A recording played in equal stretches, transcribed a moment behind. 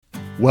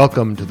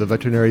Welcome to the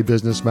Veterinary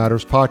Business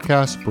Matters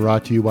podcast,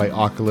 brought to you by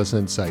Oculus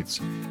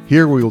Insights.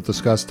 Here we will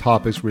discuss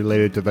topics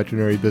related to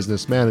veterinary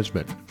business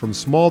management. From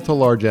small to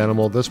large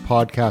animal, this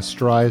podcast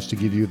strives to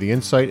give you the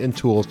insight and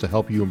tools to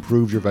help you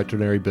improve your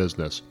veterinary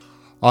business.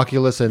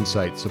 Oculus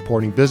Insights,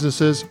 supporting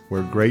businesses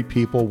where great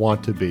people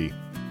want to be.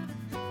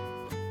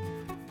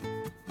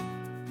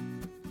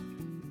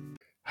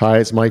 Hi,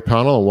 it's Mike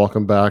Pownall, and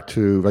welcome back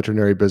to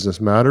Veterinary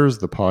Business Matters,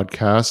 the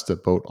podcast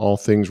about all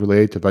things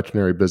related to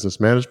veterinary business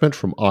management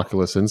from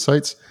Oculus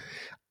Insights.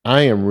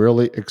 I am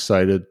really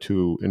excited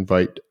to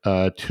invite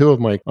two of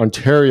my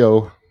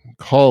Ontario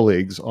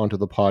colleagues onto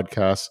the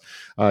podcast,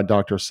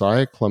 Dr.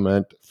 Saya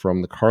Clement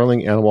from the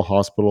Carling Animal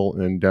Hospital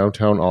in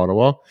downtown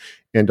Ottawa,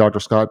 and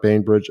Dr. Scott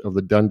Bainbridge of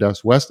the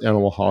Dundas West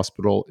Animal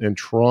Hospital in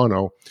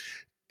Toronto.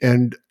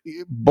 And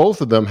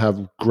both of them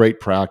have great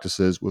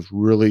practices with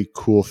really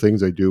cool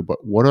things they do.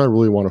 But what I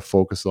really want to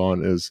focus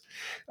on is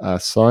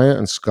Saya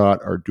and Scott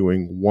are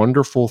doing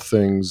wonderful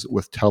things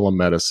with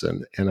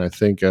telemedicine. And I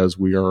think as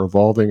we are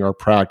evolving our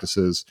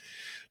practices,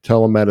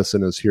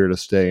 telemedicine is here to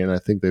stay. And I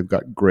think they've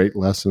got great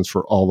lessons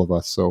for all of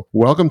us. So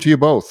welcome to you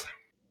both.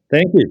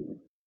 Thank you.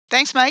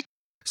 Thanks, Mike.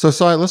 So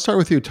Saya, let's start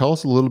with you. Tell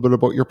us a little bit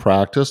about your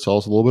practice. Tell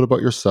us a little bit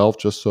about yourself,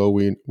 just so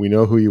we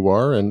know who you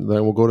are. And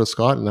then we'll go to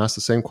Scott and ask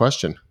the same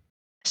question.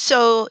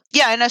 So,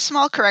 and a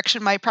small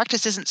correction, my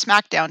practice isn't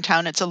smack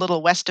downtown. It's a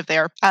little west of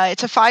there.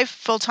 It's a 5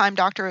 full-time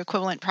doctor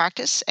equivalent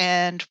practice,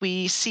 and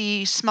we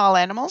see small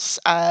animals,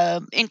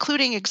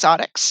 including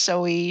exotics.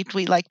 So we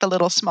like the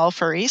little small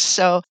furries.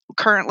 So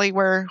currently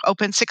we're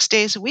open 6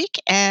 days a week,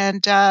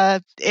 and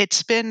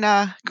it's been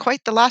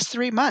quite the last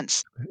 3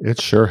 months. It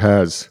sure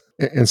has.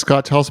 And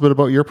Scott, tell us a bit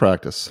about your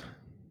practice.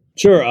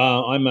 Sure.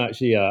 I'm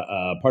actually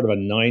a part of a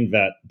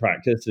 9-vet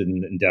practice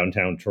in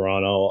downtown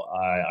Toronto.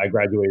 I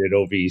graduated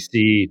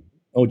OVC,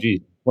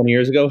 20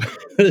 years ago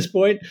at this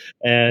point.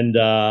 And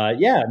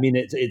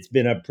it's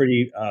been a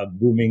pretty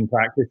booming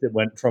practice. It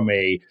went from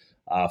a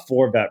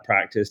 4-vet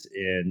practice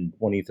in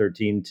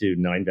 2013 to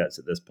 9 vets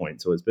at this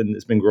point. So it's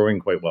been growing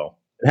quite well.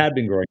 It had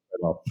been growing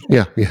quite well.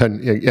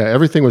 Yeah.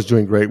 Everything was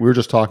doing great. We were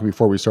just talking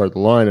before we started the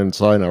line, and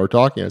Sai and I were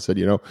talking. I said,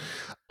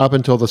 up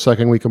until the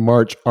second week of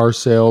March, our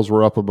sales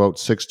were up about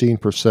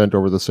 16%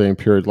 over the same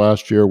period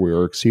last year. We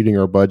were exceeding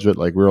our budget.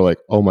 We were like,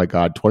 oh my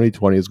God,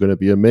 2020 is going to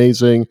be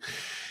amazing.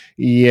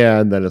 Yeah,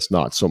 and then it's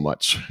not so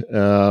much.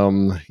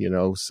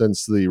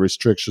 Since the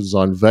restrictions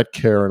on vet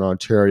care in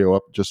Ontario,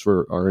 up just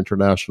for our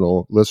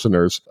international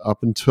listeners,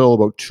 up until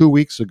about 2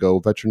 weeks ago,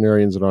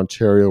 veterinarians in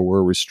Ontario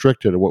were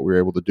restricted in what we were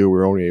able to do. We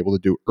were only able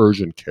to do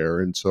urgent care.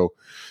 And so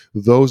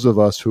those of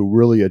us who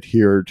really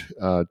adhered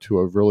to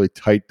a really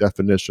tight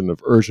definition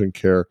of urgent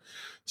care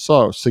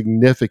saw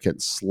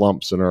significant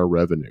slumps in our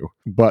revenue.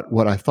 But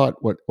what I thought,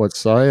 what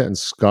Saya and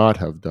Scott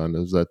have done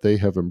is that they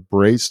have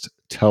embraced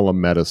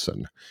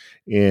telemedicine.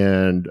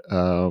 And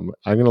I'm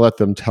going to let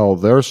them tell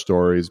their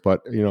stories.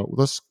 But,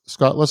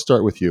 Scott, let's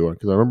start with you.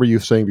 Because I remember you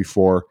saying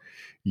before,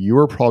 you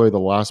were probably the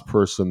last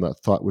person that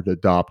thought would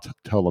adopt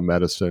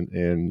telemedicine,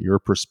 and your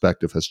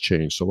perspective has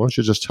changed. So why don't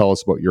you just tell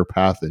us about your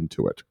path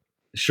into it?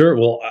 Sure.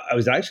 Well, I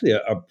was actually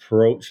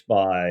approached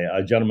by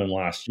a gentleman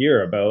last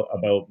year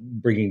about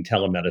bringing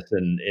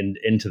telemedicine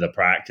into the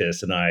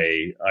practice, and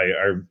I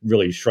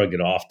really shrugged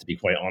it off. To be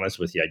quite honest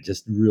with you, I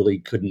just really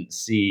couldn't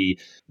see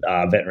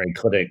veterinary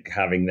clinic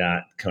having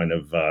that kind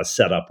of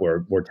setup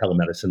where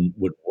telemedicine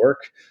would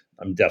work.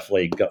 I'm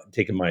definitely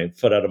taking my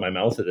foot out of my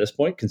mouth at this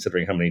point,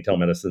 considering how many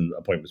telemedicine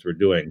appointments we're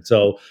doing.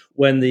 So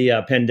when the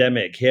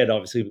pandemic hit,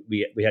 obviously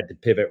we had to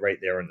pivot right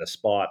there on the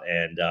spot.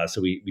 And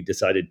so we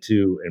decided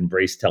to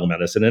embrace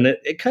telemedicine. And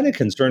it kind of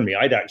concerned me.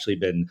 I'd actually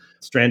been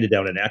stranded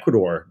down in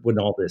Ecuador when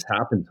all this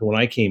happened. So when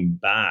I came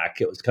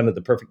back, it was kind of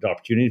the perfect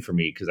opportunity for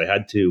me because I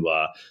had to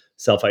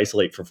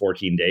self-isolate for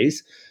 14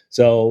 days.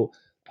 So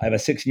I have a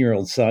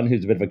 16-year-old son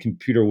who's a bit of a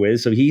computer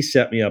whiz. So he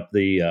set me up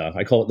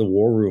I call it the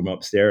war room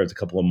upstairs, a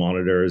couple of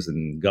monitors,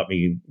 and got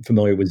me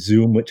familiar with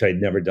Zoom, which I'd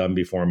never done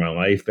before in my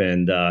life.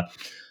 And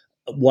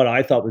what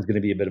I thought was going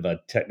to be a bit of a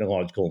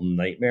technological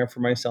nightmare for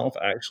myself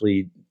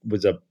actually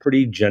was a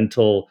pretty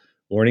gentle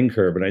learning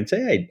curve. And I'd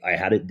say I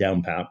had it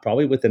down pat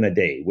probably within a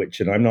day,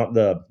 and I'm not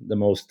the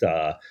most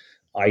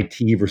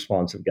IT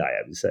responsive guy,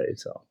 I would say.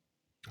 So.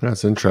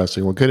 That's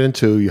interesting. We'll get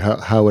into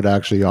how it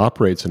actually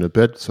operates in a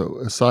bit.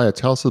 So, Saya,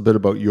 tell us a bit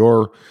about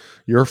your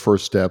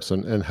first steps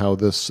and how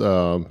this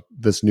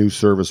new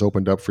service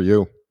opened up for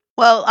you.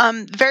 Well,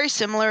 very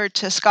similar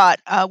to Scott,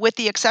 with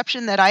the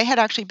exception that I had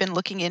actually been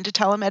looking into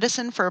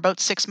telemedicine for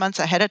about 6 months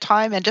ahead of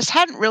time and just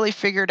hadn't really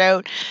figured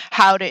out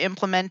how to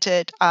implement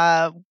it,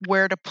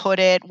 where to put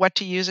it, what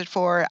to use it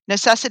for.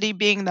 Necessity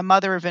being the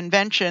mother of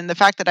invention, the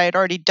fact that I had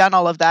already done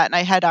all of that and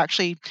I had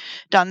actually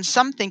done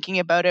some thinking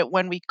about it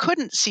when we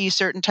couldn't see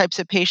certain types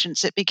of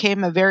patients, it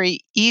became a very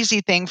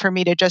easy thing for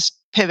me to just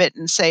pivot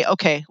and say,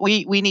 okay,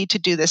 we need to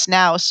do this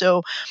now.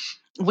 So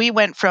we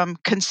went from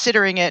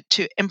considering it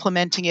to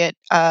implementing it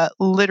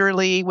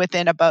literally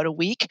within about a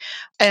week.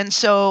 And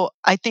so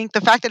I think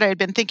the fact that I had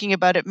been thinking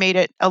about it made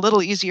it a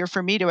little easier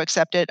for me to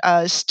accept it.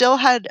 Still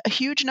had a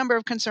huge number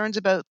of concerns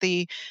about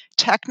the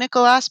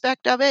technical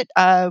aspect of it,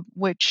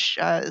 which,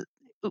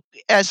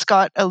 as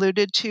Scott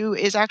alluded to,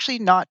 is actually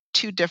not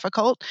too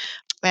difficult.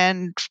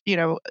 And,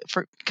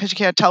 for because you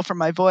can't tell from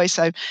my voice,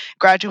 I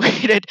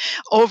graduated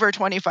over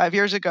 25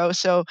 years ago.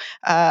 So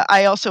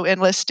I also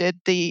enlisted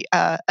the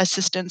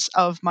assistance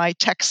of my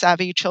tech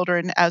savvy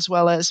children as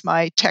well as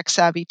my tech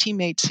savvy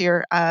teammates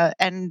here.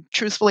 And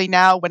truthfully,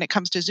 now when it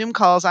comes to Zoom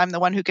calls, I'm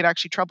the one who can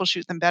actually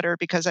troubleshoot them better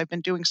because I've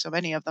been doing so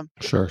many of them.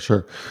 Sure,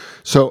 sure.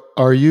 So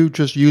are you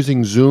just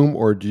using Zoom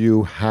or do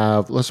you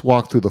have, let's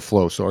walk through the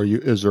flow. So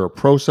is there a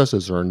process?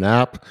 Is there an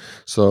app?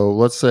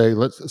 So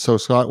so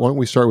Scott, why don't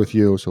we start with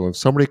you? So if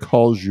somebody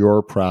calls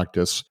your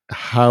practice,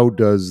 how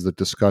does the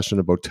discussion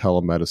about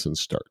telemedicine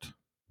start?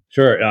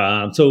 Sure.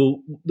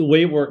 So the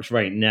way it works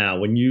right now,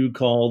 when you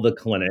call the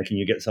clinic and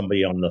you get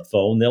somebody on the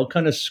phone, they'll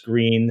kind of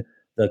screen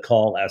the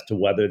call as to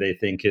whether they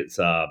think it's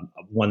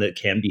one that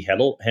can be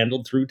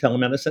handled through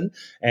telemedicine.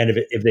 And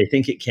if they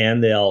think it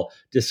can, they'll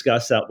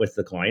discuss that with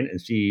the client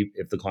and see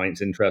if the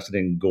client's interested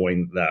in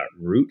going that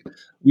route.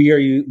 We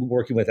are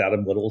working with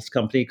Adam Little's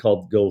company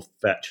called Go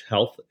Fetch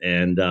Health,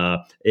 and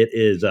it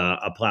is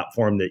a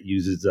platform that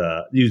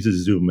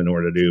uses Zoom in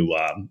order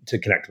to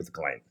connect with the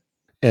client.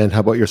 And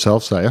how about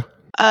yourself, Saya?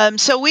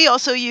 So we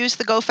also use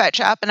the GoFetch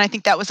app, and I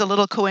think that was a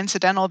little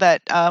coincidental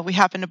that we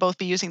happen to both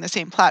be using the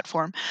same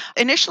platform.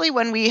 Initially,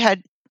 when we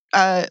had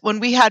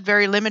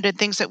very limited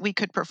things that we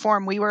could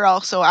perform, we were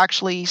also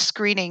actually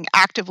screening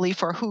actively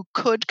for who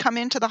could come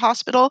into the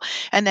hospital,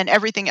 and then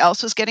everything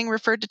else was getting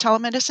referred to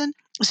telemedicine.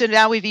 So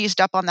now we've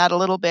eased up on that a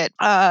little bit.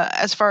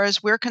 As far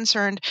as we're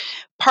concerned,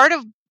 part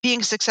of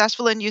being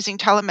successful in using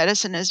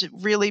telemedicine is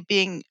really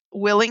being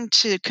willing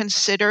to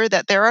consider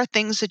that there are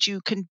things that you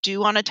can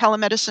do on a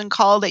telemedicine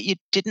call that you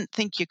didn't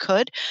think you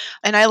could.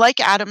 And I like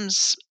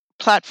Adam's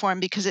platform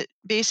because it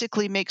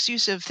basically makes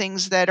use of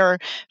things that are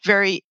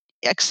very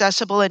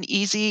accessible and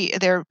easy.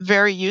 They're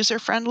very user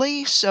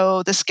friendly.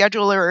 So the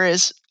scheduler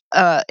is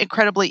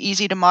incredibly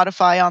easy to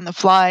modify on the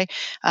fly.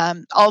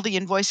 All the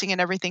invoicing and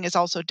everything is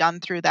also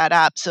done through that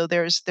app. So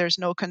there's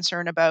no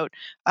concern about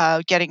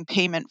getting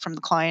payment from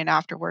the client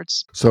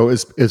afterwards. So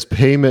is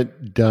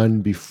payment done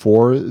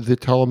before the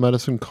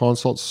telemedicine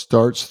consult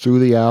starts through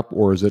the app,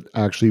 or is it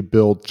actually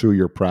billed through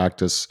your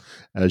practice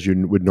as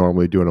you would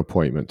normally do an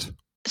appointment?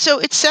 So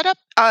it's set up.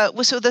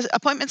 So the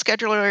appointment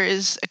scheduler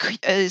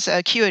is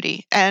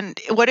Acuity, and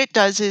what it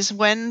does is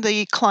when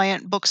the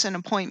client books an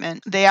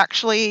appointment, they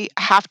actually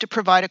have to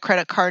provide a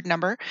credit card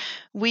number.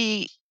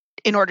 We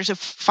In order to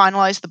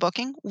finalize the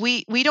booking,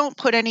 we don't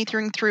put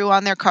anything through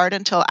on their card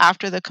until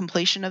after the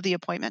completion of the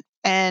appointment.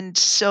 And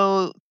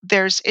so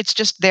it's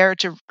just there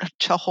to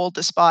hold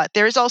the spot.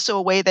 There's also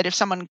a way that if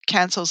someone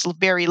cancels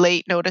very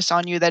late notice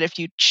on you, that if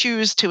you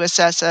choose to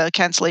assess a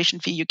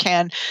cancellation fee, you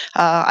can.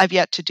 I've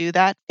yet to do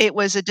that. It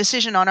was a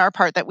decision on our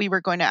part that we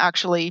were going to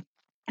actually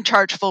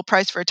charge full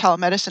price for a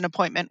telemedicine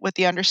appointment, with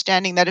the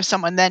understanding that if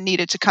someone then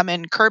needed to come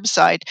in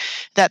curbside,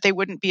 that they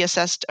wouldn't be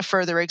assessed a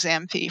further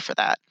exam fee for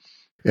that.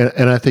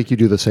 And I think you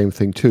do the same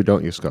thing too,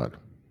 don't you, Scott?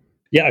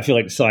 Yeah, I feel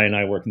like Cy and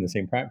I work in the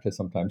same practice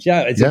sometimes.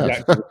 Yeah, it's Yeah.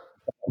 exactly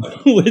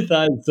with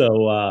us.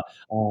 So I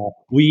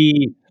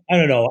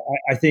don't know.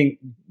 I think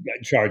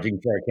charging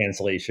for a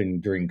cancellation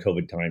during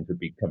COVID times would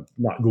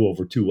not go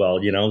over too well,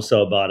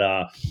 So,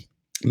 but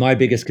my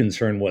biggest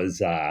concern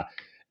was,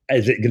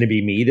 is it going to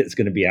be me that's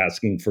going to be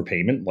asking for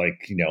payment,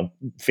 like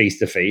face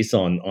to face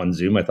on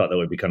Zoom? I thought that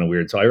would be kind of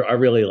weird. So I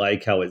really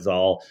like how it's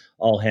all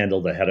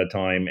handled ahead of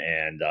time,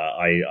 and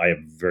I have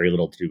very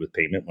little to do with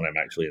payment when I'm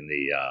actually in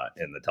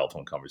the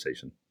telephone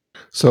conversation.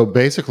 So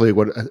basically,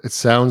 what it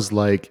sounds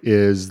like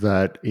is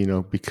that,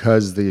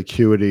 because the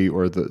Acuity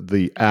or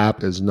the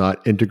app is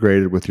not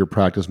integrated with your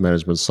practice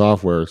management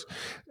softwares,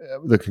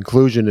 the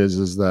conclusion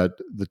is that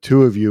the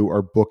two of you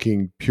are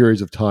booking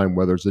periods of time,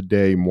 whether it's a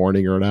day,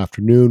 morning, or an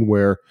afternoon,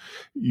 where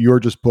you're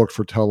just booked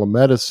for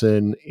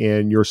telemedicine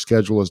and your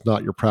schedule is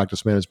not your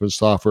practice management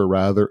software.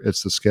 Rather,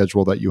 it's the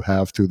schedule that you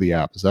have through the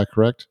app. Is that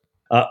correct?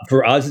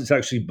 For us, it's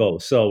actually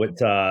both. So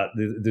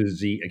there's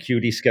the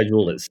Acuity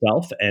schedule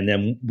itself, and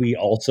then we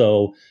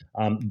also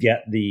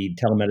get the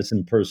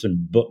telemedicine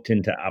person booked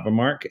into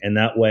Avamark, and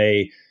that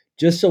way,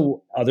 just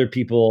so other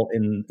people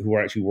who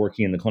are actually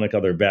working in the clinic,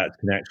 other vets,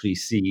 can actually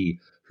see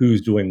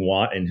who's doing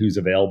what and who's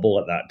available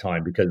at that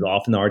time, because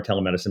often our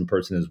telemedicine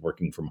person is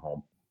working from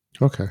home.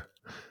 Okay.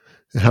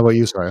 And how about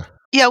you, Sarah?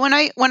 Yeah, when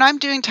I'm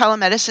doing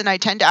telemedicine, I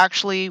tend to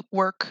actually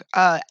work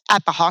at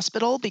the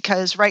hospital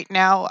because right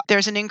now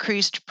there's an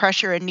increased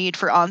pressure and need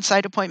for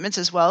on-site appointments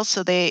as well.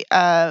 So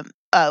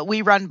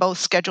we run both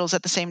schedules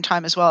at the same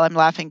time as well. I'm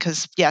laughing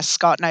because yes,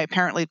 Scott and I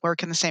apparently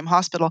work in the same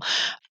hospital.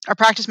 Our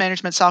practice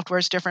management software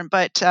is different,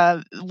 but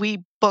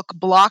we book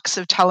blocks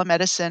of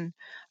telemedicine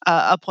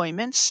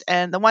appointments.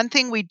 And the one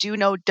thing we do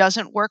know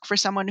doesn't work for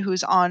someone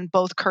who's on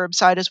both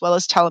curbside as well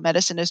as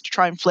telemedicine is to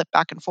try and flip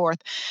back and forth.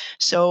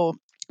 So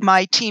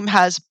my team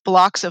has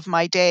blocks of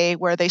my day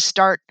where they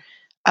start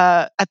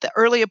at the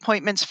early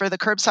appointments for the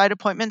curbside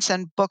appointments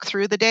and book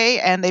through the day,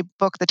 and they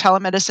book the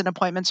telemedicine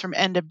appointments from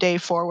end of day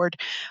forward.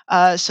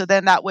 So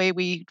then that way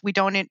we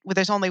don't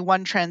there's only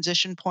one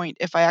transition point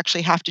if I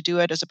actually have to do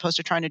it, as opposed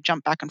to trying to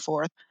jump back and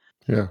forth.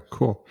 Yeah,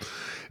 cool.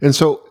 And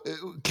so,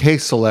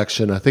 case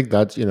selection, I think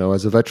that's,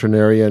 as a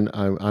veterinarian,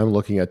 I'm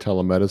looking at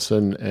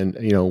telemedicine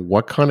and,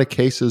 what kind of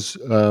cases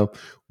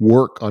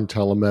work on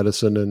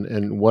telemedicine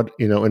and what,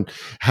 and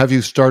have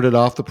you started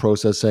off the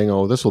process saying,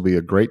 oh, this will be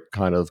a great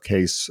kind of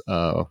case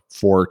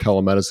for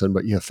telemedicine,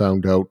 but you have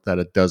found out that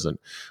it doesn't?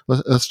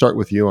 Let's start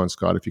with you on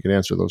Scott, if you can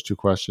answer those two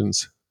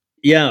questions.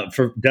 Yeah,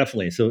 for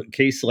definitely. So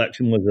case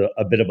selection was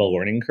a bit of a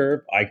learning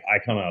curve. I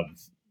kind of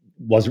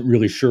wasn't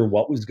really sure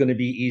what was going to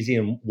be easy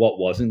and what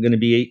wasn't going to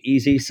be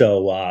easy.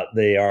 So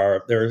there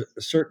are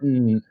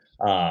certain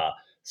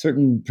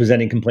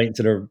presenting complaints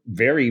that are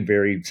very,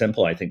 very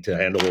simple, I think, to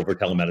handle over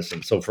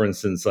telemedicine. So, for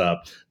instance,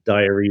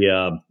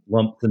 diarrhea,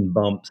 lumps and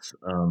bumps,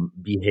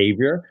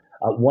 behavior.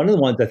 One of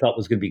the ones I thought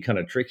was going to be kind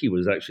of tricky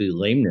was actually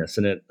lameness,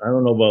 and I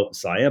don't know about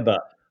Saya,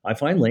 but I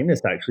find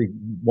lameness actually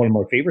one of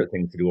my favorite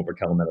things to do over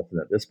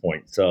telemedicine at this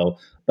point. So,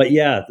 but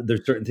yeah,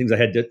 there's certain things I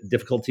had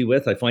difficulty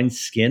with. I find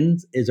skin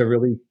is a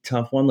really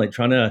tough one, like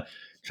trying to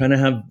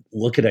have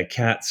look at a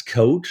cat's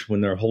coat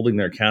when they're holding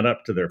their cat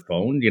up to their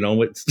phone.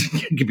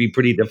 It can be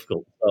pretty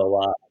difficult.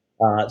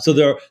 So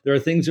there are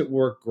things that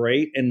work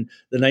great, and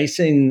the nice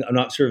thing, I'm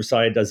not sure if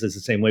Saya does this the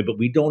same way, but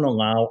we don't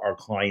allow our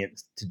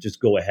clients to just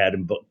go ahead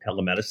and book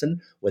telemedicine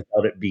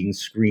without it being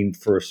screened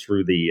first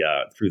through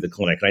the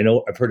clinic. And I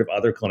know I've heard of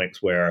other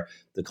clinics where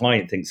the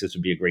client thinks this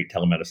would be a great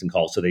telemedicine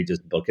call, so they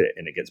just book it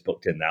and it gets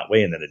booked in that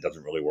way, and then it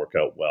doesn't really work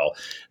out well.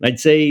 And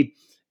I'd say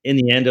in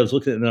the end, I was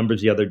looking at the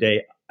numbers the other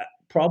day.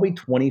 Probably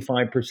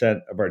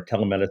 25% of our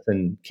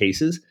telemedicine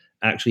cases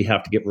actually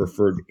have to get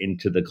referred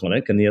into the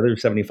clinic, and the other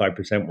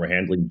 75% we're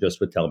handling just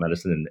with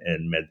telemedicine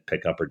and med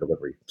pickup or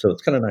delivery. So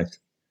it's kind of nice.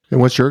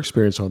 And what's your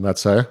experience on that,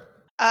 Saya?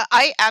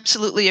 I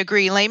absolutely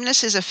agree.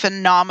 Lameness is a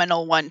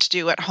phenomenal one to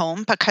do at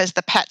home because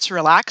the pet's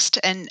relaxed,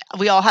 and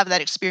we all have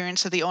that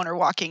experience of the owner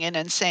walking in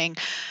and saying,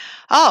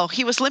 "Oh,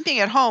 he was limping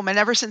at home, and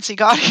ever since he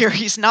got here,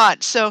 he's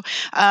not." So,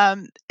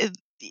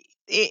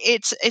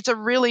 it, it's a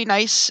really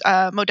nice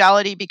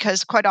modality,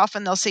 because quite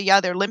often they'll say,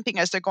 yeah, they're limping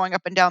as they're going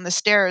up and down the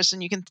stairs,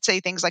 and you can say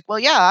things like, well,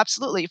 yeah,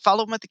 absolutely,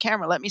 follow them with the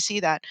camera, let me see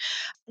that.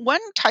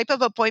 One type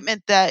of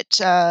appointment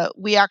that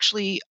we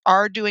actually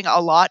are doing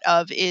a lot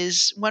of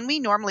is when we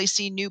normally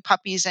see new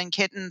puppies and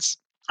kittens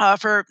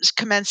for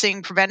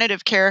commencing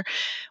preventative care,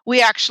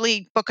 we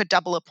actually book a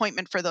double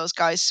appointment for those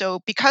guys. So,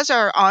 because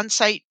our on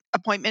site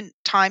appointment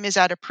time is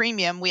at a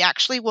premium, we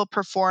actually will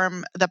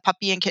perform the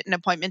puppy and kitten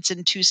appointments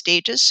in two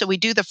stages. So, we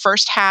do the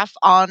first half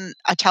on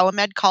a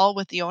telemed call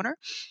with the owner.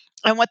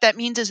 And what that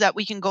means is that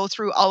we can go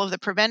through all of the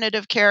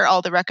preventative care,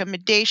 all the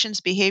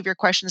recommendations, behavior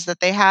questions that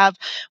they have.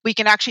 We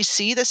can actually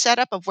see the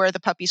setup of where the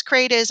puppy's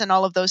crate is and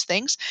all of those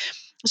things.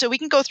 So we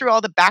can go through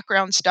all the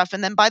background stuff.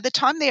 And then by the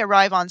time they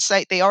arrive on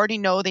site, they already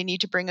know they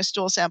need to bring a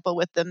stool sample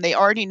with them. They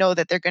already know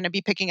that they're going to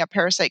be picking up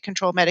parasite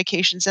control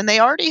medications. And they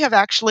already have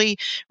actually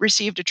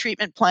received a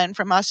treatment plan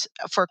from us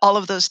for all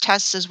of those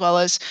tests, as well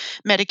as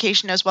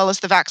medication, as well as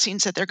the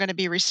vaccines that they're going to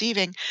be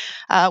receiving.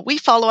 We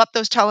follow up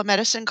those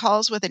telemedicine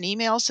calls with an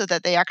email so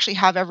that they actually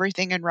have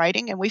everything in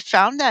writing. And we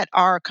found that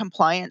our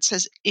compliance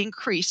has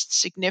increased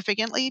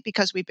significantly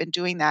because we've been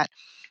doing that,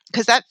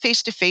 because that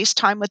face-to-face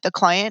time with the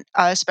client,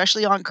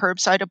 especially on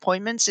curbside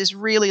appointments, is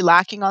really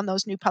lacking on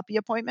those new puppy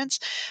appointments.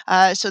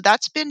 So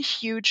that's been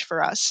huge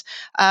for us.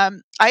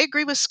 I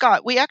agree with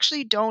Scott. We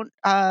actually don't.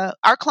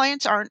 Our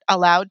clients aren't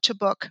allowed to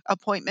book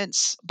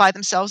appointments by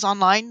themselves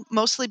online,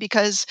 mostly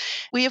because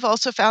we have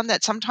also found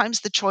that sometimes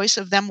the choice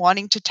of them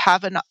wanting to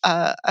have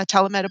a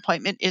telemed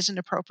appointment isn't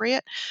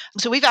appropriate.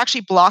 So we've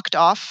actually blocked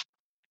off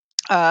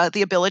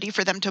the ability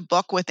for them to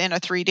book within a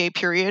 3-day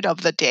period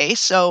of the day.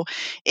 So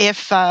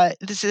if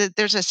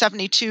there's a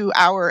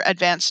 72-hour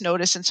advance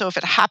notice, and so if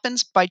it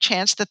happens by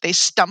chance that they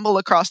stumble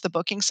across the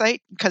booking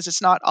site because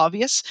it's not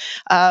obvious,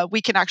 we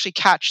can actually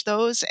catch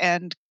those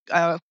and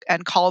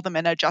call them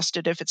and adjust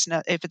it if it's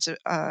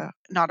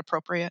not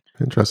appropriate.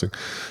 Interesting.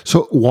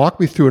 So walk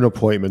me through an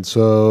appointment.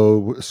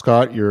 So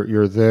Scott,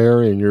 you're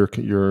there in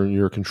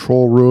your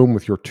control room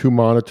with your two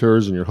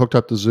monitors, and you're hooked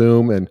up to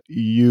Zoom, and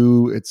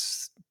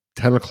it's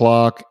 10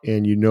 o'clock,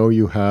 and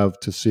you have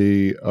to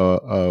see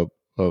a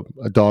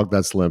dog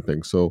that's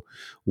limping. So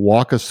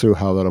walk us through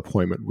how that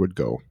appointment would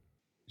go.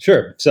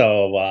 Sure.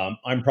 So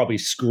I'm probably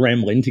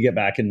scrambling to get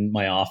back in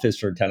my office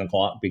for 10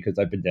 o'clock because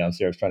I've been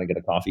downstairs trying to get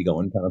a coffee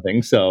going, kind of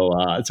thing. So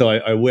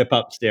I whip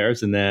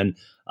upstairs, and then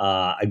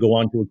I go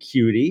on to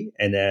Acuity.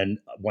 And then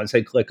once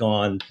I click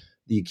on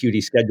the Acuity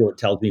schedule, it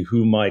tells me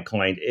who my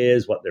client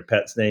is, what their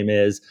pet's name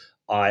is.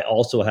 I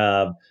also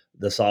have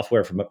the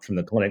software from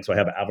the clinic. So I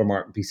have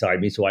Avamark beside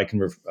me, so I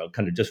can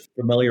kind of just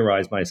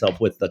familiarize myself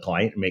with the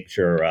client and make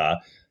sure,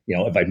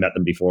 if I've met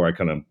them before, I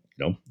kind of,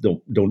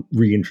 don't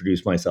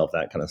reintroduce myself,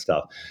 that kind of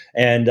stuff.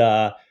 And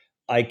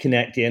I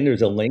connect in.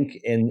 There's a link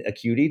in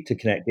Acuity to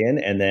connect in,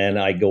 and then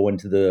I go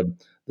into the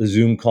the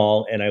Zoom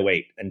call and I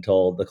wait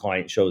until the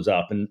client shows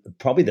up. And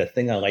probably the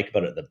thing I like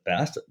about it the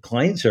best,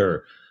 clients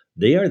are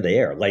they are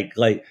there. Like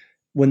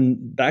when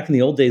back in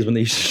the old days when they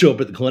used to show up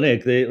at the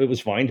clinic, it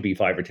was fine to be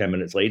 5 or 10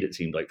 minutes late. It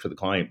seemed like for the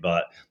client,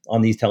 but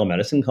on these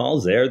telemedicine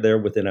calls, they're there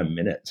within a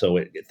minute. So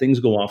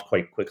things go off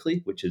quite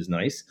quickly, which is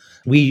nice.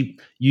 We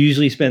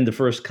usually spend the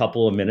first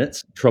couple of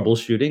minutes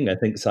troubleshooting. I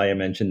think Saya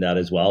mentioned that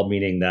as well,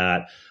 meaning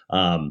that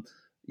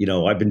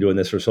I've been doing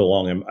this for so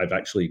long. I've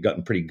actually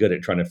gotten pretty good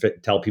at trying to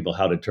tell people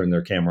how to turn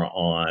their camera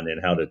on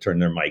and how to turn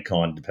their mic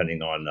on,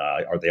 depending on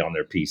are they on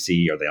their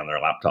PC, are they on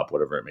their laptop,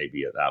 whatever it may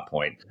be at that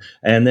point.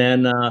 And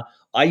then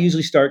I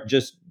usually start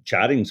just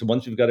chatting. So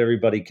once we've got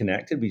everybody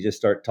connected, we just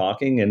start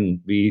talking, and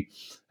we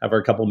have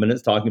our couple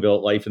minutes talking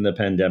about life in the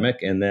pandemic,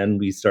 and then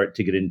we start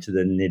to get into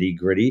the nitty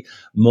gritty.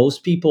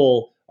 Most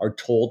people are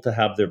told to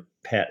have their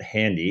pet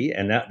handy,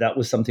 and that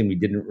was something we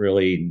didn't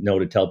really know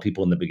to tell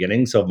people in the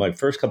beginning. So my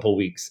first couple of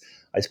weeks,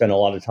 I spent a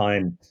lot of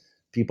time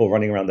people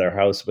running around their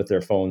house with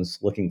their phones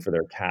looking for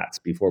their cats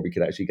before we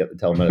could actually get the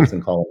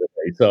telemedicine call.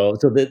 So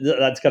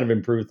that's kind of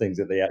improved things,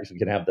 that they actually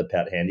can have the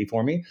pet handy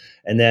for me.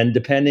 And then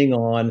depending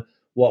on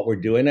what we're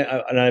doing,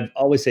 and I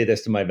always say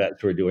this to my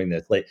vets who are doing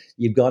this, like,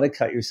 you've got to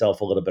cut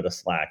yourself a little bit of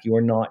slack. You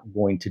are not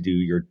going to do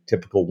your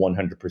typical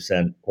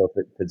 100%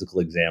 perfect physical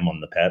exam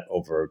on the pet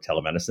over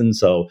telemedicine.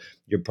 So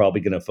you're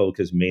probably going to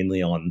focus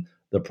mainly on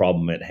the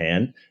problem at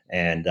hand,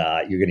 and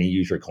you're going to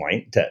use your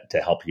client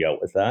to help you out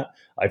with that.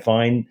 I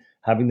find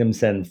having them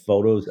send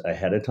photos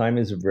ahead of time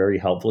is very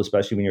helpful,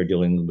 especially when you're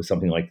dealing with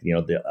something like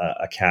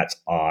a cat's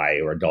eye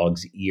or a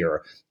dog's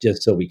ear,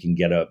 just so we can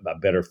get a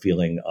better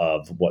feeling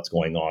of what's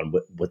going on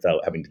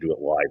without having to do it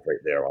live right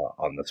there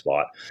on the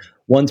spot.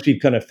 Once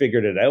we've kind of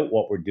figured it out,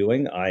 what we're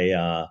doing,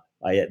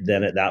 I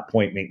then at that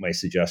point make my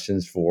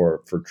suggestions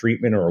for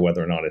treatment, or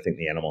whether or not I think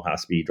the animal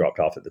has to be dropped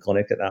off at the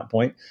clinic at that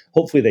point.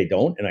 Hopefully they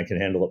don't, and I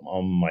can handle it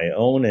on my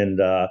own.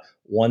 And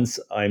once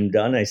I'm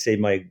done, I say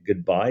my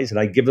goodbyes and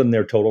I give them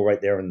their total right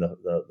there in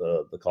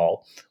the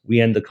call. We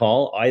end the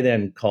call. I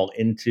then call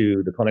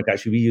into the clinic.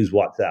 Actually, we use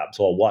WhatsApp.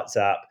 So I'll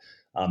WhatsApp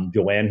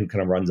Joanne, who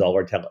kind of runs all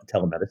our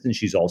telemedicine.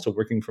 She's also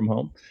working from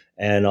home.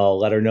 And I'll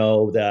let her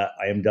know that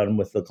I am done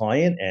with the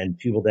client, and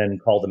she will then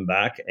call them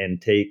back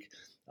and take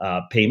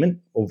payment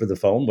over the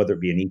phone, whether it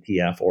be an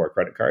ETF or a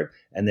credit card.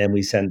 And then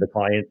we send the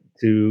client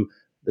to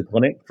the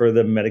clinic for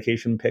the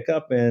medication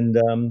pickup, and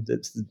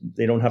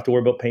they don't have to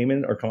worry about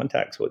payment or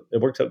contacts. So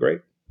it works out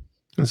great.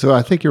 And so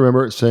I think you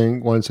remember it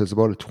saying once it's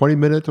about a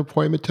 20-minute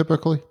appointment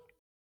typically.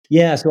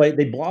 Yeah, so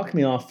they block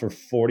me off for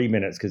 40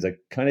 minutes because I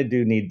kind of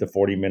do need the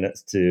 40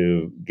 minutes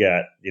to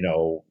get,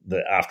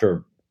 the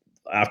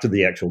after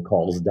the actual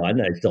call is done.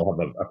 I still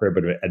have a fair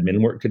bit of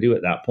admin work to do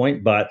at that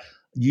point, but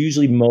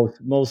usually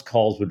most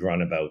calls would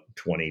run about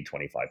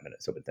 20-25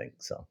 minutes, I would think.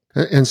 So.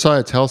 And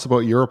Saya, tell us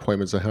about your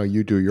appointments and how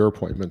you do your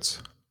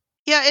appointments.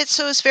 Yeah,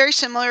 it's very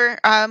similar.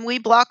 We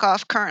block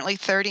off currently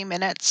 30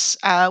 minutes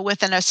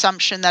with an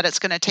assumption that it's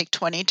going to take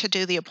 20 to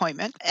do the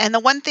appointment. And the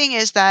one thing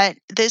is that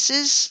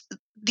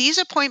these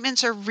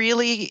appointments are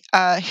really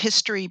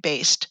history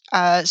based.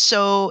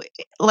 So,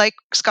 like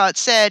Scott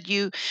said,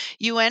 you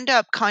end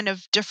up kind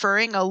of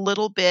deferring a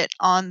little bit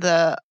on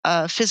the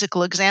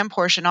physical exam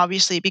portion,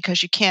 obviously,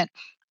 because you can't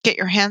get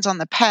your hands on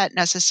the pet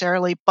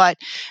necessarily, but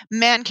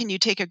man, can you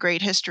take a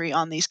great history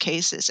on these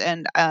cases.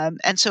 And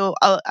so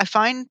I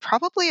find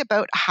probably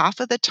about half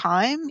of the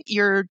time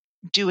you're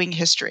doing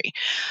history.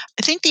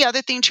 I think the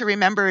other thing to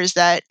remember is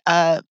that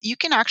you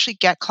can actually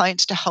get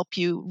clients to help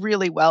you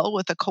really well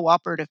with a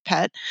cooperative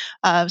pet.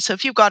 So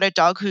if you've got a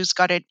dog who's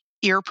got an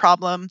ear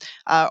problem,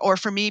 or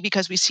for me,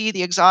 because we see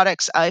the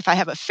exotics, if I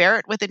have a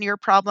ferret with an ear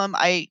problem,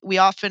 we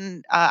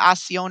often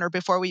ask the owner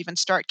before we even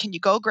start, can you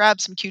go grab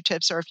some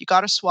Q-tips, or if you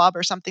got a swab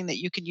or something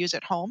that you can use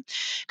at home?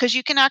 Because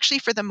you can actually,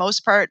 for the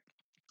most part,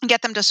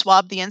 get them to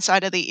swab the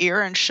inside of the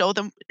ear and show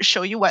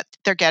you what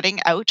they're getting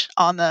out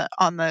on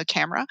the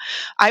camera.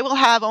 I will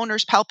have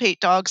owners palpate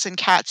dogs and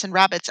cats and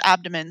rabbits'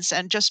 abdomens,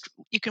 and just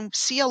you can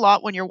see a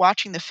lot when you're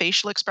watching the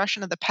facial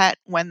expression of the pet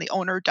when the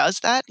owner does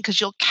that, because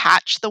you'll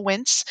catch the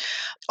wince.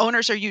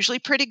 Owners are usually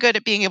pretty good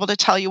at being able to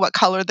tell you what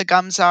color the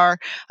gums are.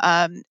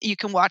 You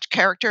can watch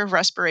character of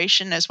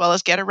respiration as well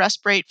as get a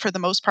respirate for the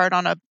most part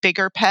on a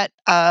bigger pet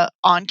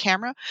on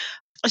camera.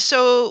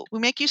 So we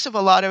make use of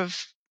a lot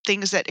of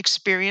things that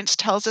experience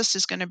tells us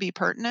is going to be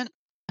pertinent.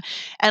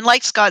 And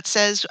like Scott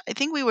says, I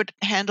think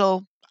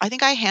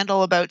I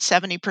handle about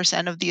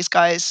 70% of these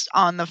guys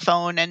on the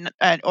phone and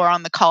or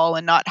on the call,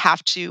 and not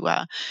have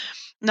to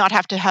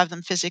have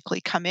them physically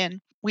come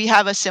in. We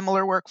have a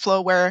similar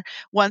workflow where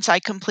once I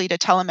complete a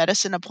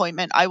telemedicine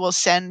appointment, I will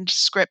send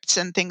scripts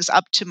and things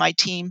up to my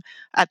team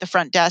at the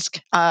front desk.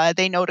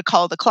 They know to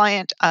call the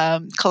client,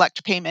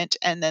 collect payment,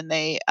 and then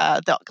the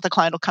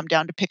client will come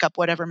down to pick up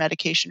whatever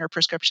medication or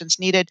prescriptions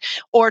needed,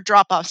 or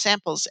drop off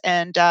samples.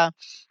 And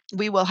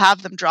we will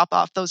have them drop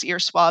off those ear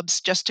swabs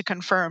just to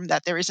confirm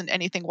that there isn't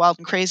anything wild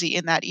and crazy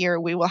in that ear.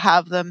 We will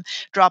have them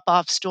drop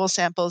off stool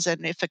samples,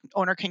 and if an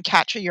owner can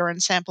catch a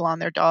urine sample on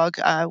their dog,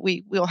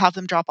 we will have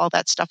them drop all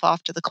that stuff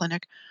off to the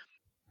clinic.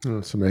 Oh,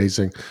 that's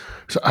amazing.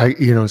 So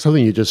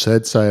something you just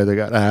said, Saya, that I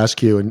got to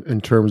ask you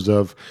in terms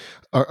of,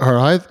 are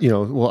I,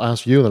 we'll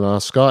ask you and then I'll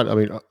ask Scott. I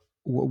mean,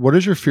 what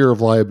is your fear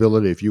of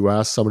liability if you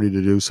ask somebody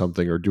to do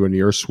something or do an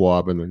ear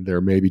swab and then they're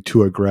maybe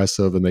too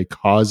aggressive and they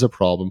cause a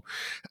problem?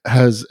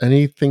 Has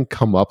anything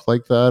come up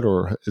like that,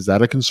 or is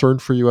that a concern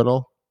for you at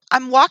all?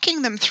 I'm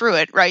walking them through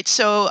it, right?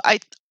 So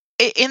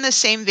in the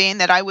same vein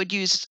that I would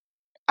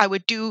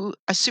do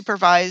a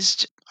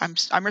supervised.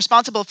 I'm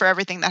responsible for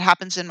everything that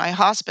happens in my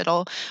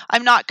hospital.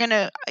 I'm not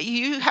gonna.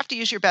 You have to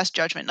use your best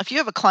judgment. If you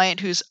have a client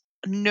who's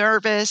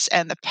nervous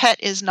and the pet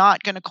is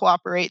not going to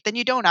cooperate, then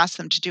you don't ask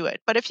them to do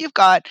it. But if you've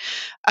got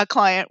a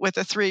client with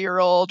a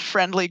 3-year-old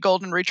friendly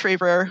golden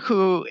retriever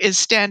who is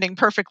standing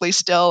perfectly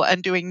still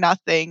and doing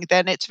nothing,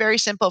 then it's very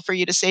simple for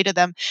you to say to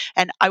them,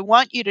 and I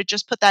want you to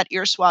just put that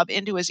ear swab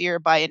into his ear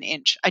by an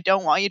inch. I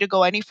don't want you to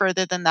go any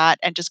further than that,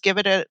 and just give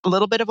it a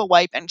little bit of a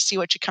wipe and see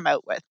what you come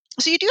out with.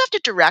 So you do have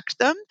to direct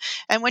them.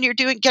 And when you're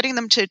getting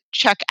them to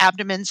check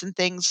abdomens and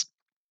things,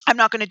 I'm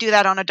not going to do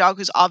that on a dog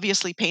who's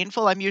obviously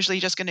painful. I'm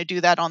usually just going to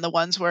do that on the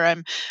ones where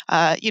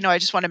I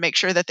just want to make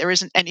sure that there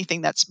isn't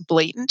anything that's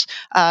blatant.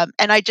 And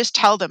I just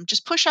tell them,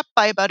 just push up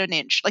by about an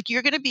inch. Like,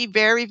 you're going to be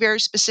very, very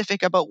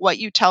specific about what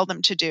you tell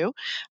them to do.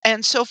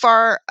 And so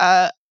far,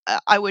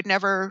 I would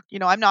never,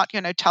 I'm not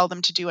going to tell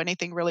them to do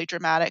anything really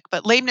dramatic.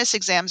 But lameness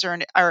exams are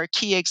a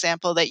key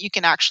example that you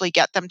can actually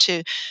get them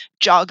to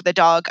jog the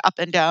dog up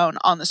and down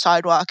on the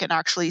sidewalk and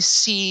actually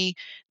see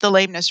the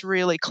lameness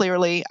really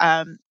clearly.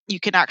 You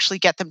can actually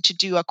get them to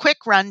do a quick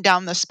run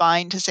down the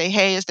spine to say,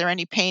 hey, is there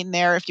any pain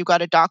there? If you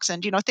got a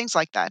dachshund, things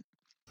like that.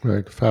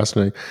 Right,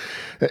 fascinating.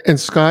 And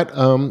Scott,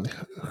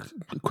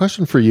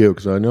 question for you,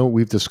 because I know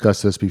we've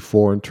discussed this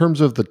before. In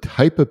terms of the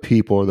type of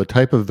people or the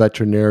type of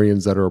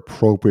veterinarians that are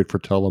appropriate for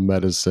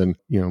telemedicine,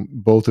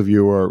 both of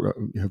you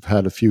have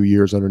had a few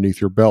years underneath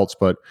your belts,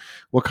 but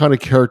what kind of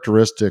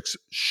characteristics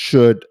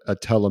should a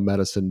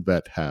telemedicine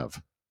vet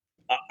have?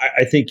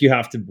 I think you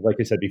have to, like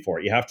I said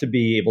before, you have to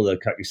be able to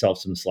cut yourself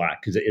some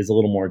slack because it is a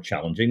little more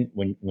challenging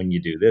when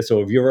you do this.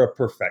 So if you're a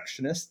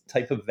perfectionist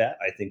type of vet,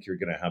 I think you're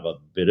going to have a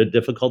bit of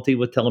difficulty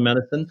with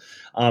telemedicine.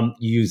 You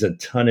use a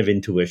ton of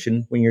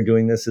intuition when you're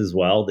doing this as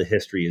well. The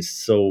history is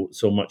so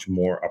much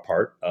more a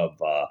part of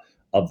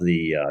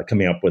the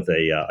coming up with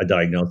a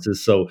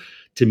diagnosis. So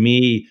to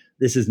me,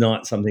 this is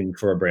not something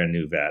for a brand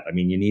new vet. I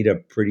mean, you need a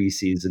pretty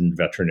seasoned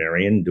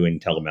veterinarian doing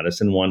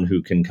telemedicine, one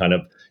who can kind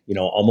of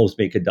almost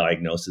make a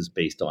diagnosis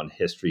based on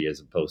history as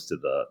opposed to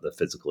the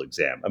physical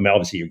exam. I mean,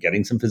 obviously you're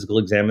getting some physical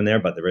exam in there,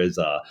 but there is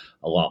a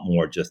lot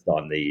more just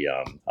on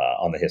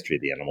the history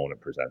of the animal when it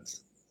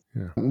presents.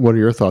 Yeah. What are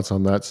your thoughts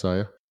on that,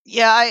 Saya?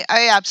 Yeah,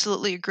 I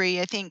absolutely agree.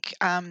 I think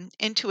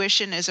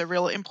intuition is a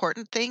real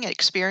important thing.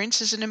 Experience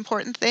is an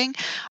important thing.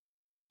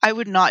 I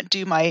would not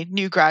do my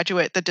new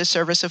graduate the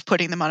disservice of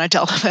putting them on a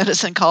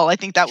telemedicine call. I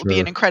think that would be an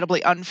Sure.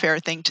 incredibly unfair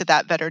thing to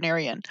that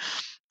veterinarian.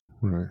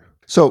 Right.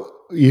 So,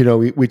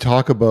 we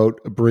talk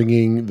about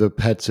bringing the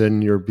pets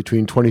in. You're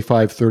between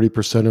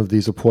 25-30% of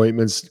these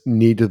appointments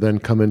need to then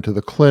come into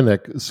the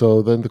clinic.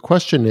 So then the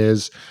question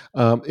is,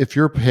 if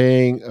you're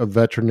paying a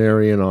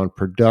veterinarian on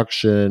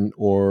production,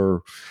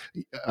 or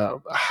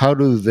how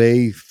do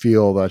they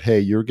feel that, hey,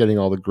 you're getting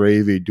all the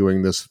gravy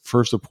doing this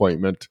first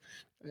appointment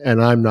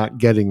and I'm not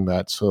getting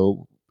that?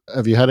 So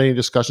have you had any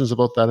discussions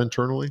about that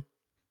internally?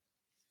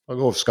 I'll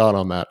go with Scott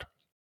on that.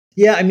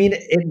 Yeah, I mean,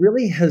 it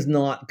really has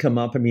not come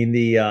up. I mean,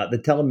 the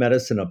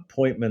telemedicine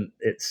appointment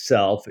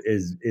itself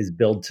is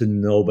billed to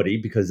nobody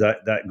because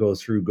that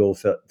goes through Go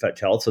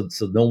Fetch Health,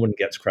 so no one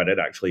gets credit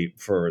actually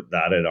for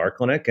that at our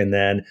clinic. And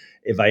then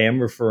if I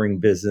am referring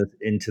business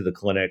into the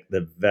clinic,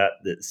 the vet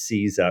that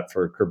sees that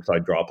for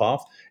curbside drop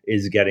off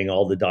is getting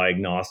all the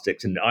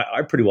diagnostics, and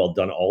I've pretty well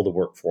done all the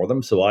work for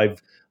them. So I've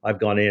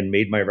gone in,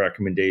 made my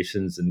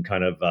recommendations, and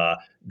kind of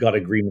got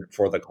agreement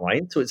for the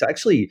client. So it's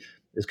actually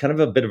is kind of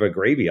a bit of a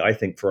gravy, I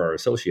think, for our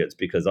associates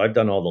because I've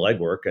done all the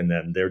legwork, and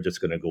then they're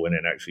just going to go in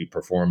and actually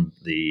perform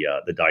the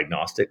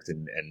diagnostics,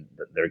 and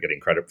they're getting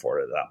credit for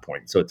it at that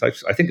point. So it's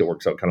actually, I think it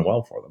works out kind of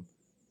well for them.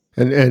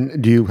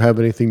 And do you have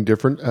anything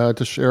different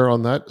to share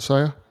on that,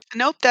 Saya?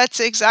 Nope,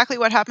 that's exactly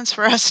what happens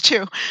for us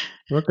too.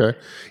 Okay.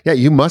 Yeah,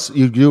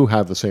 you do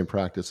have the same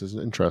practices.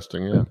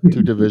 Interesting. Yeah.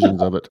 Two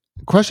divisions of it.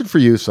 Question for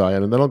you,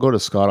 Cyan, and then I'll go to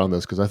Scott on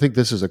this because I think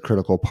this is a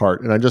critical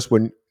part. And I just,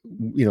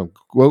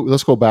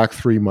 let's go back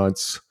 3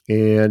 months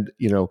and,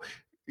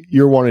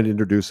 you're wanting to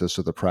introduce this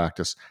to the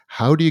practice.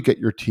 How do you get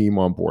your team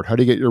on board? How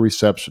do you get your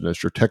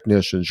receptionists, your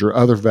technicians, your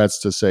other vets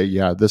to say,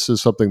 yeah, this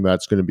is something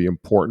that's going to be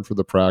important for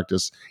the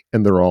practice,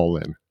 and they're all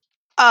in?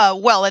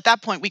 Well, at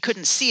that point, we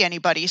couldn't see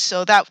anybody,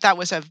 so that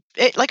was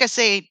like I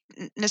say,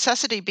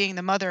 necessity being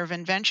the mother of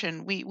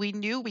invention. We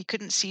knew we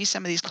couldn't see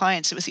some of these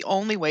clients. It was the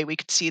only way we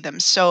could see them.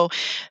 So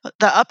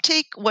the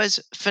uptake was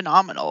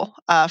phenomenal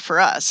for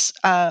us.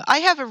 I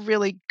have a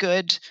really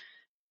good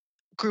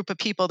group of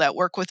people that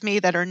work with me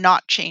that are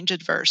not change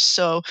adverse.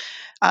 So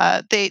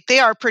they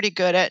are pretty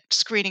good at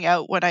screening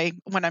out when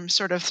I'm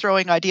sort of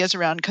throwing ideas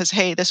around because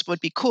hey, this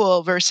would be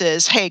cool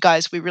versus hey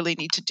guys, we really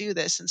need to do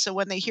this. And so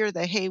when they hear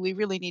the hey, we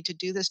really need to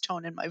do this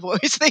tone in my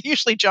voice, they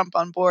usually jump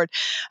on board.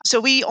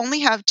 So we only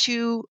have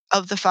 2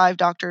 of the 5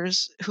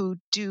 doctors who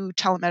do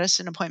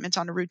telemedicine appointments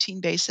on a routine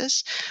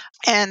basis.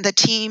 And the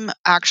team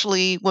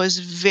actually was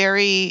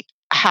very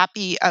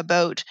happy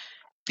about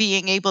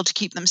being able to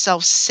keep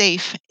themselves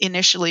safe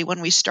initially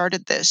when we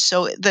started this.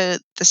 So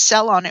the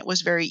sell on it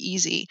was very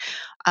easy.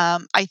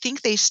 I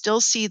think they still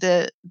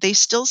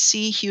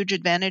see huge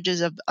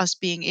advantages of us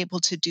being able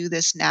to do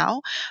this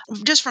now,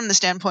 just from the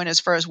standpoint as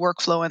far as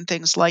workflow and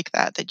things like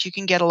that. That you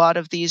can get a lot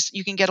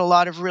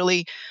of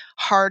really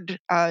hard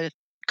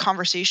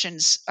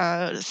conversations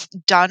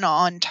done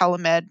on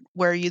telemed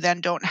where you then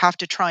don't have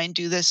to try and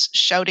do this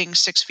shouting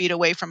 6 feet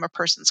away from a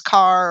person's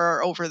car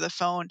or over the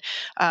phone.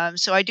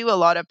 So I do a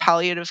lot of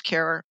palliative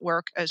care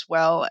work as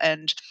well,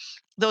 and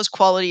those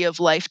quality of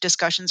life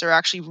discussions are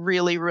actually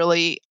really,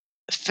 really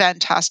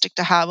fantastic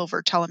to have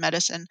over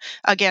telemedicine.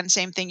 Again,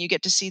 same thing, you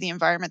get to see the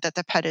environment that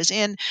the pet is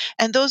in,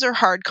 and those are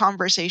hard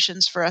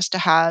conversations for us to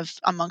have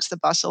amongst the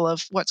bustle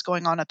of what's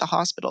going on at the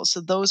hospital.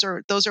 So those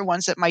are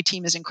ones that my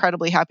team is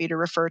incredibly happy to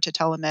refer to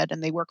telemed,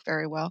 and they work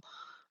very well.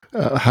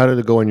 How did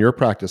it go in your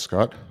practice,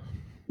 Scott?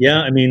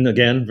 Yeah, I mean,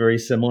 again, very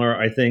similar.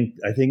 I think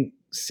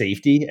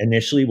safety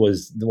initially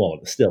was, well,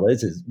 it still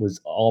is was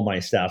all my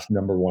staff's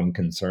number one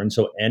concern.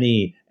 So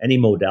any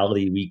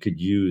modality we could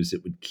use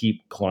it would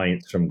keep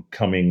clients from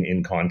coming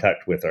in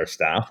contact with our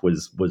staff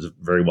was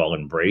very well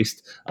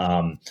embraced.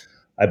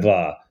 I've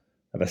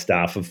I have a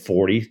staff of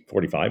 40,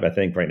 45, I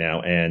think, right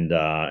now, and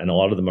a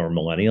lot of them are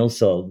millennials.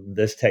 So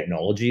this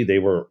technology, they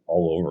were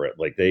all over it.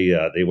 Like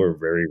they were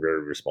very,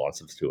 very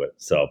responsive to it.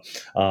 So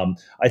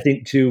I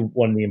think too,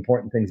 one of the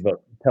important things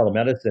about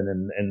telemedicine,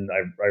 and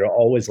I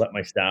always let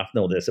my staff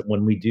know this, that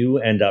when we do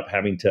end up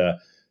having to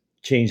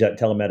change that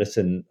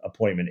telemedicine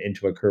appointment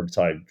into a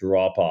curbside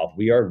drop off,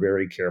 we are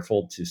very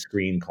careful to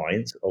screen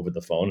clients over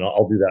the phone.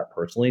 I'll do that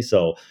personally.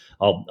 So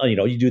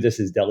you do this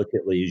as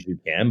delicately as you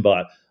can,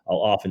 but I'll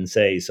often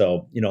say,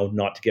 so,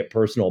 not to get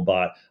personal,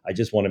 but I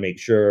just want to make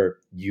sure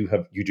you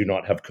do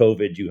not have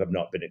COVID. You have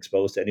not been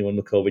exposed to anyone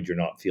with COVID. You're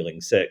not feeling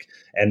sick.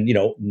 And,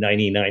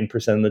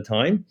 99% of the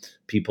time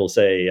people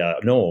say,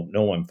 no,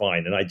 I'm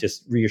fine. And I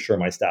just reassure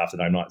my staff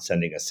that I'm not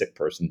sending a sick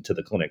person to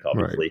the clinic,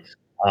 obviously.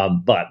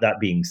 Right. But that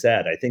being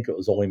said, I think it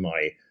was only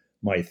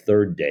my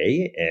third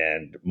day,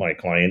 and my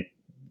client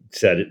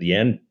said at the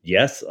end,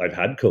 "Yes, I've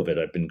had COVID.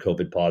 I've been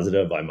COVID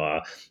positive.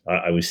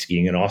 I was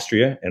skiing in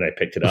Austria and I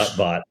picked it up,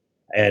 but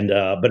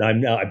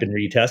I've been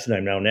retested.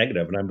 I'm now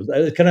negative." And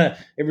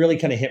it really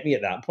kind of hit me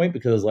at that point,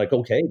 because I was like,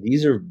 okay,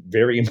 these are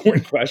very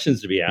important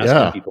questions to be asking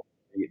Yeah. people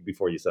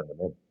before you send them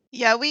in.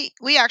 Yeah, we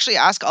actually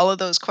ask all of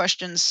those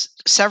questions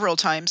several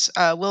times.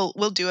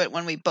 We'll do it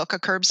when we book a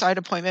curbside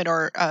appointment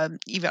or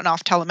even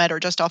off telemed or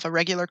just off a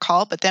regular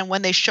call. But then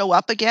when they show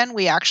up again,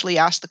 we actually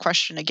ask the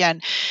question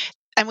again.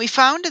 And we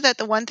found that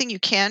the one thing you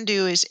can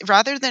do is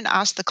rather than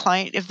ask the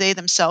client if they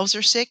themselves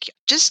are sick,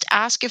 just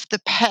ask if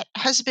the pet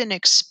has been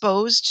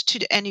exposed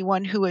to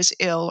anyone who is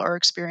ill or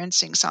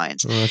experiencing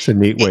signs. Well, that's a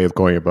neat way of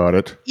going about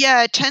it.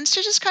 Yeah, it tends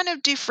to just kind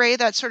of defray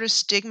that sort of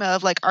stigma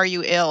of like, "Are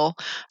you ill?"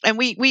 And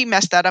we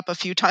messed that up a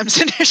few times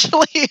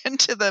initially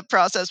into the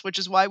process, which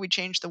is why we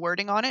changed the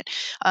wording on it.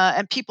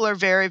 And people are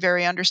very,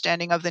 very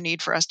understanding of the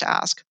need for us to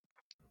ask.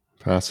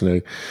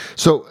 Fascinating.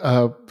 So,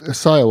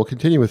 Saya, we'll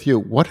continue with you.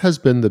 What has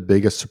been the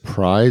biggest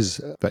surprise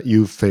that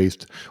you've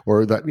faced,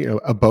 or that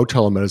about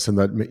telemedicine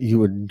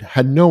that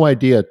had no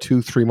idea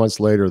 2-3 months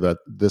later that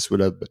this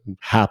would have been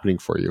happening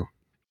for you?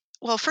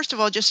 Well, first of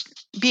all,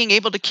 just being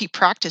able to keep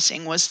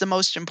practicing was the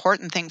most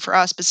important thing for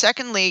us. But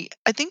secondly,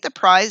 I think the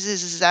prize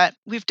is that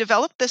we've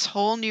developed this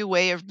whole new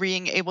way of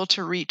being able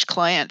to reach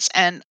clients.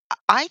 And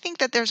I think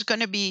that there's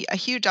going to be a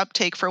huge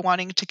uptake for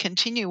wanting to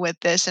continue with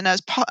this. And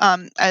as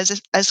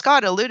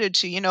Scott alluded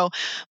to,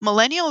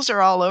 millennials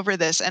are all over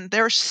this, and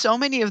there are so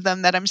many of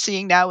them that I'm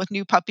seeing now with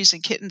new puppies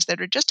and kittens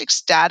that are just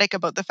ecstatic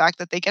about the fact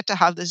that they get to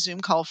have the Zoom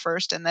call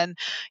first, and then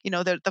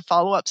the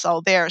follow up's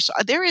all there. So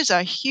there is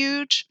a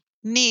huge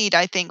need,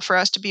 I think, for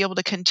us to be able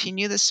to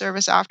continue this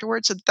service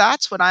afterwards. So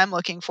that's what I'm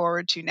looking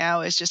forward to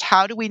now, is just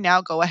how do we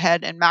now go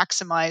ahead and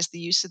maximize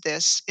the use of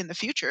this in the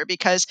future?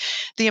 Because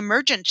the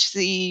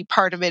emergency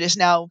part of it is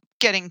now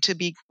getting to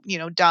be,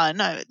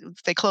 done.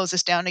 If they close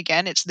this down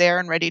again, it's there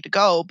and ready to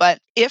go. But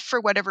if for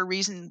whatever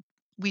reason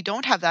we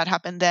don't have that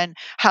happen, then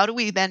how do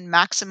we then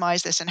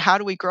maximize this, and how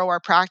do we grow our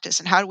practice,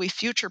 and how do we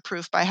future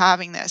proof by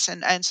having this?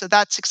 And so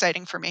that's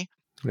exciting for me.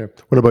 Yeah.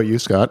 What about you,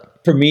 Scott?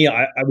 For me,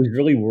 I was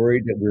really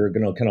worried that we were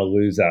going to kind of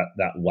lose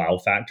that wow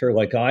factor.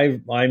 Like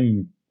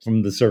I'm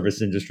from the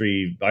service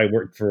industry. I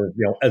worked for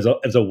as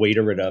a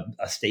waiter at a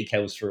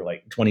steakhouse for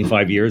like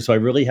 25 years. So I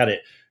really had it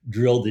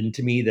drilled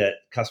into me that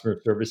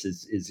customer service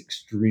is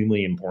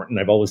extremely important.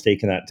 I've always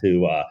taken that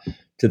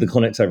to the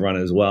clinics I've run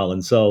as well.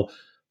 And so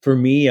for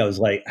me, I was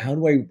like, how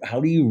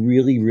do you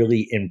really,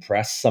 really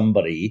impress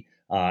somebody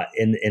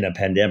in a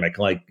pandemic.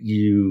 Like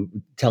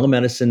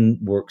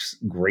telemedicine works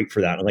great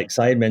for that. And like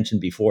Sai had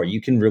mentioned before,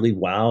 you can really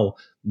wow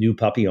new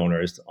puppy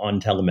owners on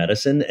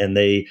telemedicine, and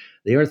they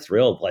are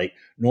thrilled. Like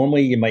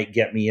normally, you might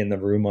get me in the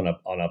room on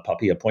a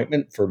puppy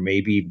appointment for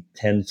maybe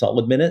 10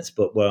 solid minutes,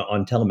 but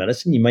on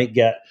telemedicine, you might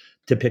get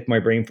to pick my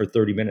brain for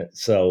 30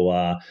 minutes.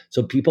 So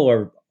people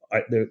are.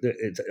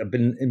 I've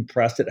been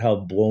impressed at how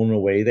blown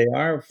away they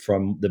are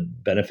from the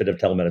benefit of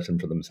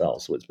telemedicine for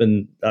themselves. So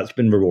that's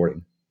been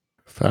rewarding.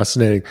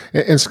 Fascinating.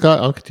 And Scott,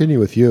 I'll continue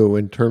with you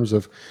in terms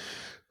of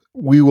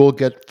we will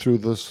get through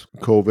this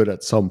COVID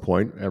at some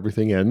point.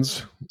 Everything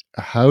ends.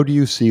 How do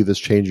you see this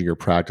changing your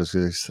practice?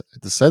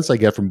 The sense I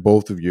get from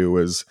both of you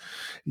is,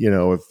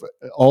 if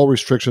all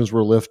restrictions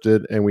were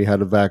lifted and we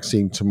had a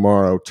vaccine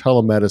tomorrow,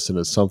 telemedicine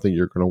is something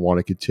you're going to want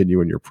to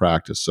continue in your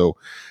practice. So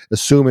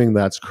assuming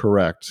that's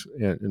correct,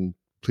 and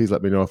please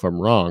let me know if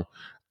I'm wrong,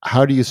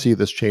 how do you see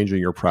this changing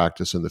your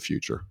practice in the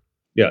future?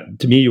 Yeah,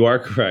 to me, you are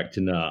correct.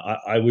 And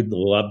I would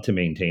love to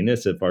maintain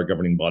this if our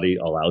governing body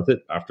allows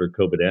it after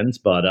COVID ends.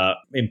 But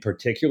in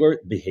particular,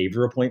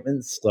 behavior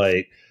appointments,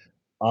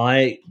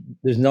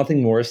 there's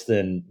nothing worse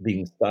than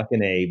being stuck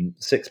in a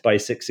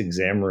 6x6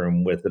 exam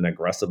room with an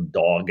aggressive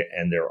dog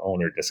and their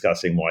owner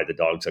discussing why the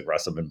dog's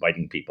aggressive and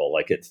biting people.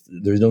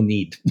 There's no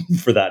need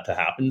for that to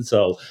happen.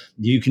 So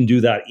you can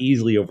do that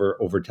easily over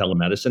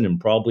telemedicine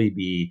and probably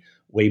be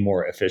way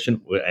more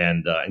efficient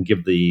and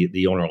give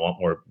the owner a lot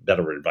more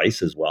better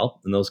advice as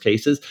well in those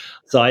cases.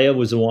 Saya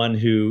was the one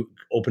who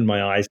opened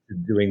my eyes to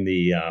doing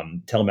the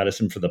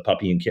telemedicine for the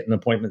puppy and kitten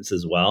appointments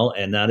as well,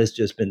 and that has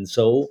just been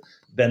so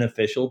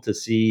beneficial to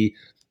see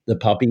the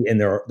puppy in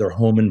their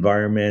home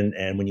environment.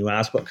 And when you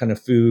ask what kind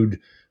of food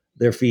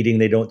they're feeding,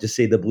 they don't just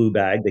say the blue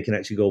bag. They can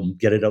actually go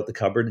get it out the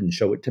cupboard and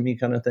show it to me,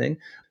 kind of thing.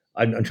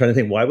 I'm trying to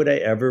think, why would I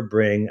ever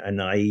bring a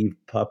naive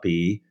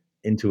puppy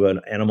into an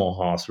animal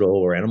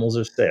hospital where animals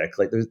are sick?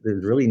 Like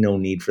there's really no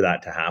need for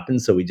that to happen.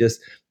 So we just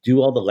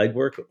do all the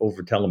legwork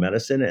over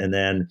telemedicine, and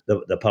then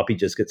the puppy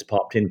just gets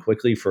popped in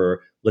quickly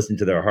for listen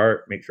to their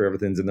heart, make sure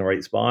everything's in the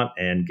right spot,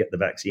 and get the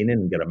vaccine in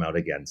and get them out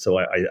again. So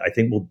I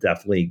think we'll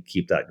definitely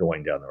keep that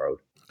going down the road.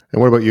 And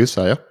what about you,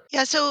 Saya?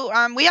 Yeah, so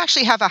we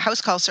actually have a house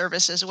call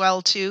service as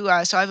well too.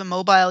 So I have a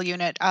mobile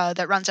unit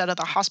that runs out of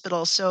the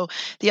hospital. So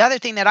the other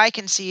thing that I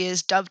can see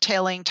is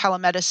dovetailing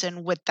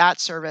telemedicine with that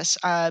service,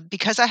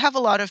 because I have a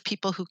lot of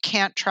people who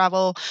can't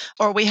travel,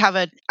 or we have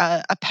a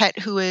pet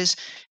who is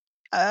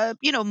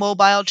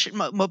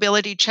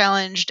mobility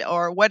challenged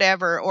or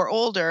whatever, or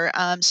older.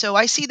 So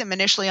I see them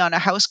initially on a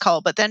house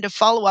call, but then to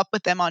follow up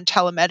with them on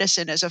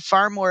telemedicine is a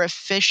far more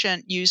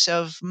efficient use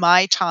of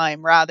my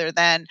time rather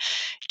than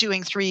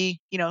doing three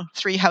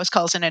house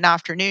calls in an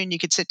afternoon. You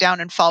could sit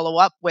down and follow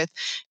up with,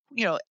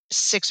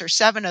 6 or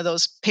 7 of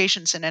those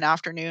patients in an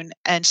afternoon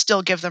and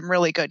still give them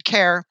really good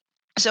care.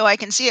 So I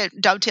can see it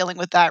dovetailing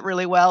with that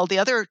really well. The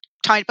other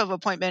type of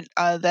appointment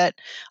that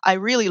I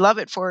really love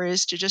it for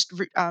is to just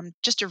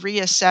to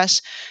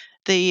reassess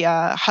the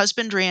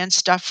husbandry and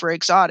stuff for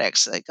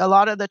exotics. Like a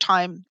lot of the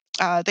time,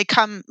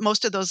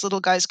 most of those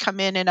little guys come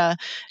in a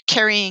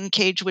carrying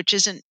cage, which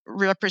isn't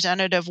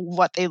representative of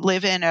what they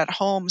live in at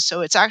home.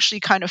 So it's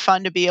actually kind of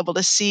fun to be able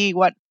to see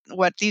what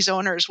these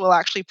owners will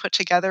actually put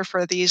together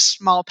for these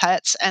small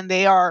pets, and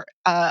they are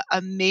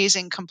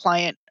amazing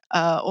compliant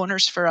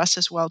owners for us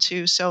as well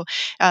too. So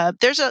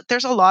there's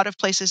a lot of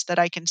places that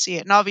I can see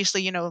it, and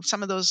obviously,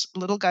 some of those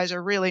little guys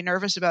are really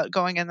nervous about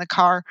going in the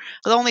car.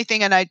 The only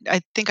thing, and I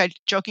think I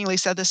jokingly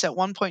said this at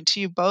one point to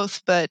you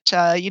both, but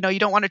you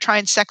don't want to try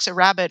and sex a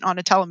rabbit on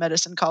a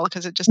telemedicine call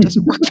because it just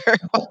doesn't work very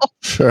well.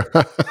 Sure.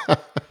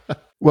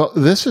 Well,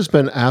 this has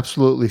been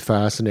absolutely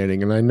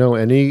fascinating. And I know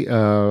any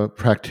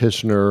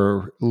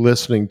practitioner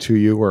listening to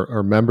you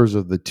or members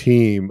of the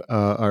team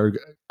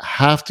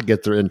have to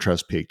get their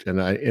interest piqued.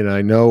 And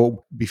I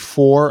know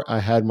before I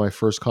had my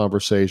first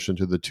conversation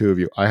to the two of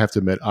you, I have to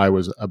admit I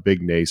was a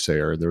big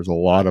naysayer. And there's a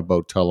lot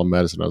about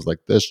telemedicine. I was like,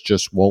 this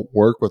just won't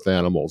work with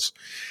animals.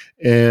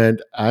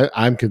 And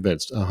I'm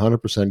convinced,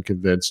 100%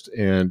 convinced.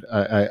 And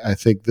I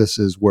think this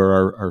is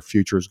where our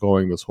future is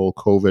going. This whole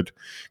COVID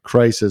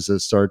crisis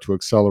has started to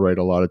accelerate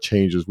a lot of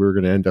changes. We're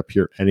going to end up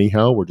here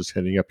anyhow. We're just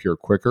ending up here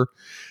quicker.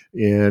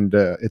 And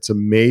it's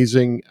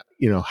amazing,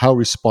 how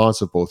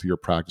responsive both of your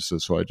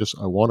practices. So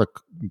I want to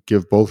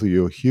give both of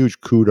you a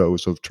huge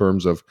kudos of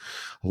terms of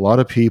a lot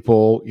of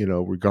people,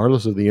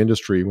 regardless of the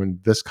industry, when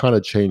this kind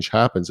of change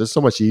happens, it's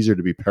so much easier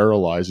to be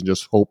paralyzed and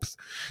just hope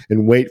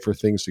and wait for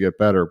things to get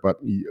better. But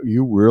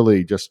you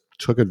really just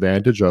took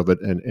advantage of it,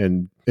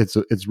 and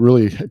it's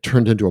really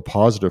turned into a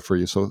positive for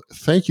you. So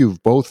thank you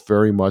both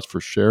very much for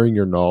sharing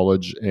your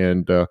knowledge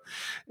and to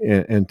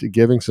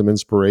giving some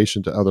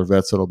inspiration to other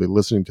vets that'll be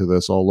listening to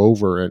this all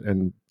over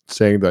and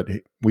saying that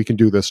hey, we can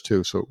do this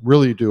too. So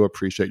really do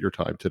appreciate your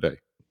time today.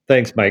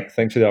 Thanks, Mike.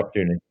 Thanks for the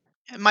opportunity.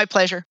 My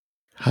pleasure.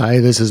 Hi,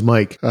 this is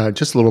Mike.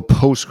 Just a little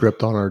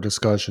postscript on our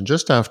discussion.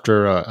 Just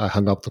after I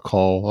hung up the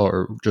call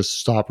or just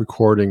stopped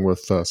recording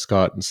with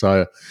Scott and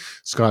Saya,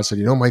 Scott said,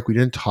 Mike, we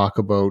didn't talk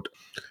about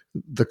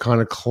the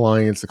kind of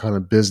clients, the kind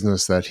of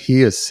business that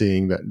he is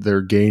seeing that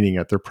they're gaining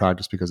at their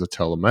practice because of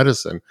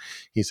telemedicine.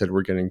 He said,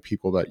 we're getting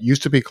people that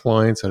used to be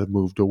clients that have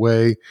moved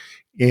away,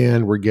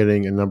 and we're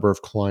getting a number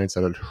of clients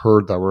that had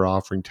heard that we're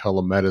offering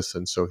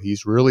telemedicine. So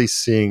he's really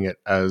seeing it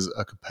as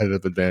a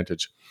competitive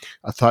advantage.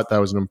 I thought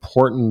that was an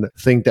important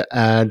thing to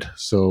add.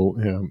 So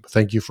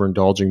thank you for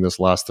indulging this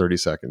last 30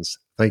 seconds.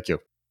 Thank you.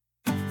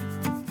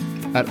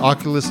 At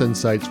Oculus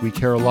Insights, we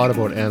care a lot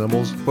about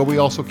animals, but we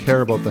also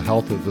care about the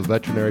health of the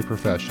veterinary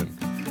profession.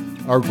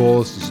 Our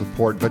goal is to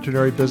support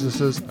veterinary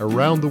businesses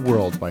around the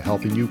world by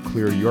helping you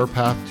clear your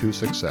path to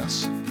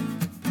success.